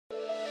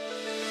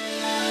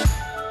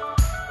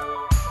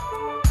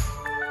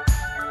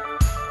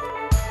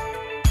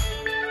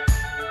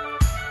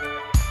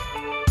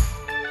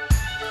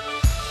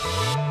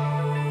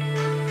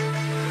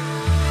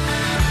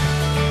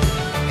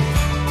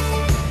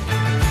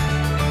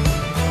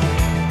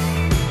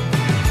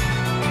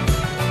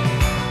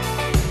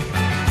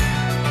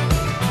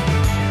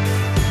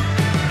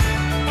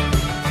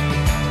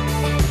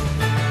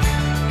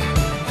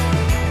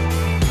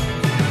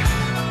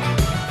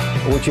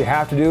What you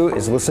have to do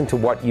is listen to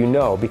what you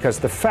know, because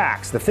the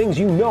facts, the things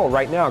you know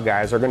right now,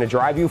 guys, are going to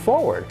drive you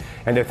forward.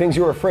 And the things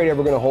you're afraid of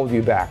are going to hold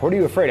you back. What are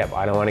you afraid of?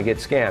 I don't want to get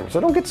scammed. So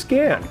don't get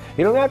scammed.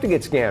 You don't have to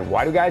get scammed.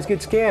 Why do guys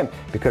get scammed?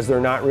 Because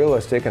they're not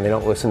realistic and they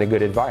don't listen to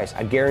good advice.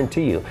 I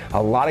guarantee you,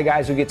 a lot of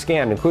guys who get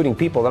scammed, including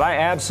people that I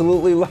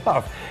absolutely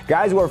love,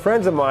 guys who are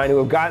friends of mine who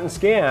have gotten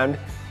scammed,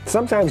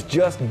 sometimes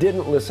just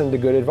didn't listen to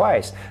good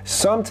advice.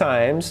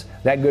 Sometimes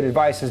that good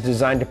advice is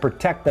designed to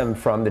protect them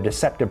from the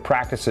deceptive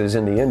practices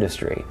in the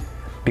industry.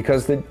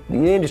 Because the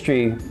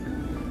industry,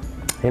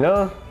 you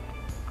know,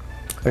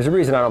 there's a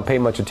reason I don't pay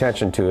much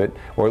attention to it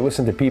or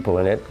listen to people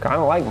in it. I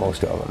don't like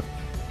most of them.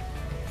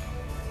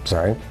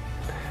 Sorry.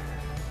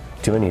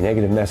 Too many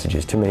negative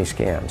messages, too many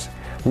scams.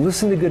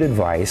 Listen to good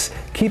advice,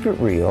 keep it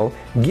real,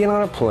 get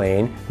on a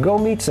plane, go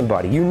meet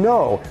somebody. You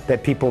know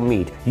that people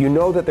meet. You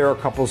know that there are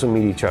couples who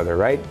meet each other,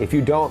 right? If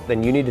you don't,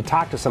 then you need to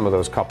talk to some of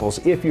those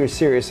couples if you're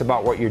serious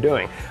about what you're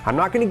doing. I'm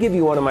not going to give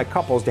you one of my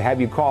couples to have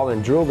you call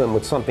and drill them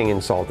with something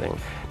insulting.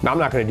 Now, I'm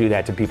not going to do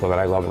that to people that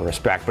I love and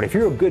respect, but if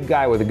you're a good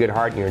guy with a good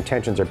heart and your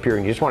intentions are pure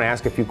and you just want to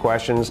ask a few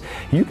questions,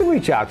 you can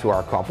reach out to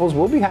our couples.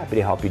 We'll be happy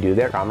to help you do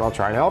that. I'll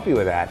try and help you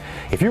with that.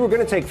 If you were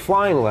going to take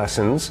flying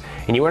lessons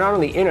and you went out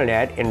on the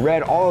internet and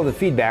read all of the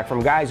feedback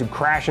from guys who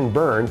crash and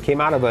burn, came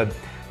out of a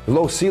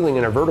low ceiling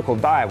in a vertical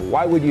dive,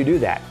 why would you do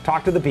that?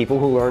 Talk to the people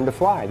who learn to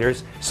fly.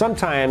 There's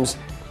sometimes,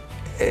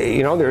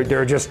 you know,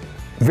 there are just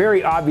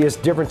very obvious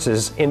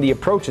differences in the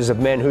approaches of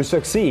men who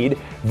succeed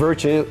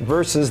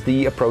versus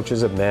the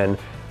approaches of men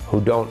who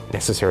don't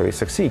necessarily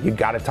succeed. You've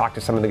got to talk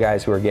to some of the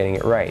guys who are getting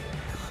it right.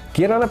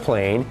 Get on a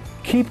plane,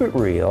 keep it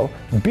real,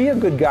 be a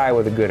good guy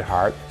with a good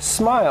heart,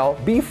 smile,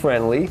 be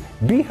friendly,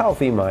 be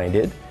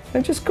healthy-minded,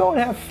 and just go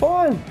and have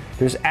fun.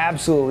 There's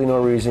absolutely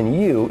no reason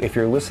you, if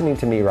you're listening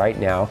to me right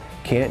now,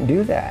 can't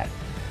do that.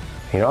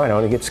 You know, I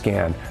don't want to get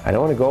scammed. I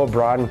don't want to go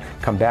abroad and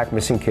come back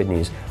missing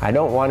kidneys. I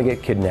don't want to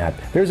get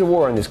kidnapped. There's a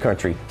war in this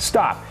country.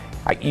 Stop.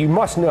 You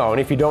must know, and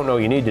if you don't know,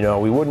 you need to know,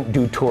 we wouldn't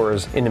do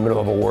tours in the middle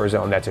of a war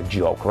zone. That's a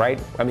joke, right?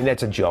 I mean,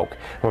 that's a joke.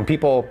 When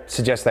people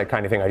suggest that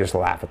kind of thing, I just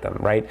laugh at them,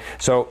 right?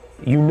 So,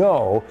 you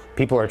know,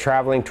 people are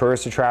traveling,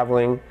 tourists are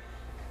traveling.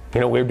 You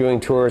know, we're doing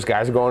tours,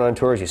 guys are going on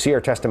tours. You see our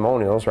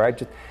testimonials,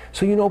 right?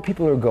 So you know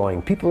people are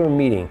going, people are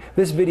meeting.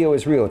 This video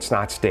is real, it's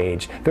not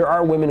staged. There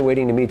are women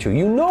waiting to meet you.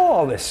 You know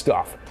all this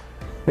stuff.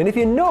 And if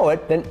you know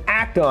it, then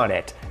act on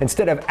it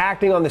instead of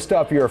acting on the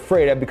stuff you're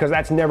afraid of, because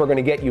that's never going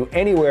to get you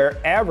anywhere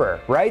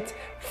ever, right?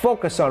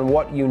 Focus on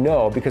what you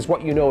know, because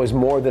what you know is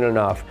more than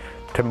enough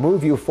to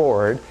move you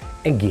forward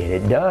and get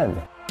it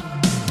done.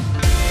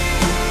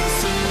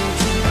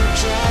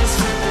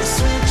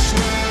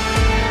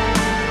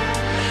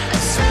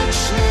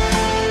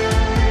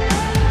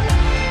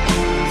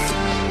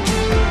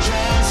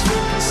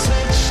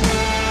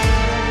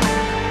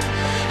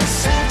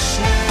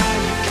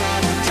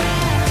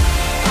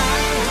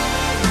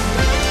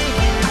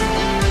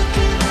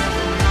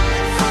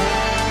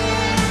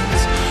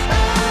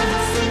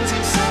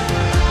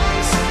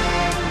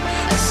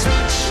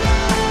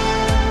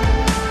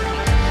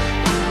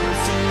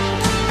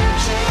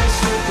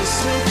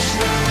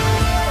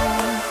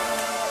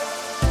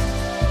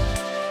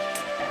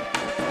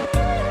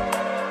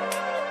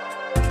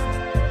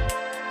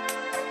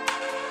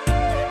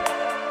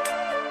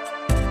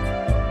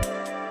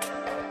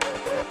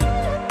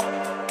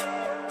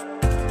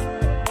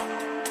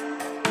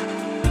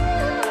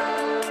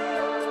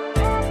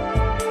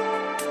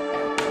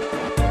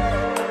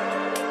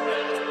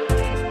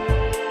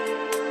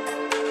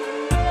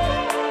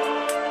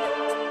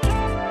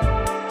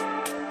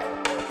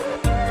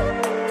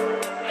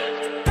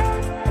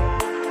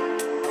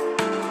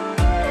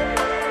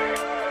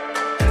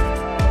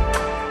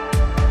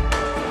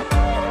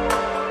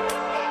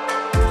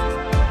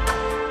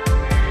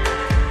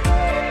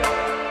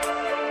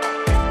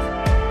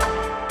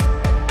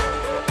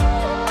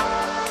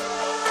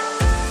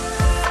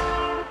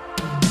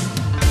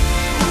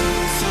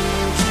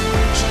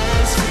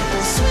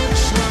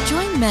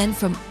 Men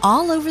from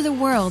all over the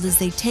world as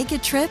they take a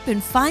trip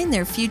and find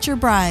their future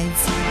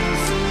brides.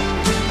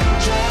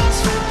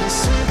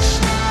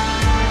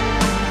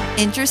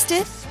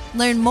 Interested?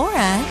 Learn more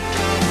at...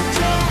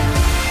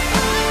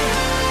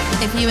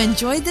 If you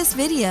enjoyed this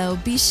video,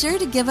 be sure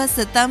to give us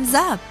a thumbs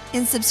up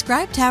and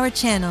subscribe to our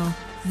channel.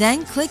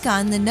 Then click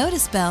on the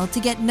notice bell to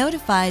get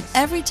notified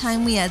every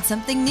time we add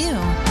something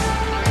new.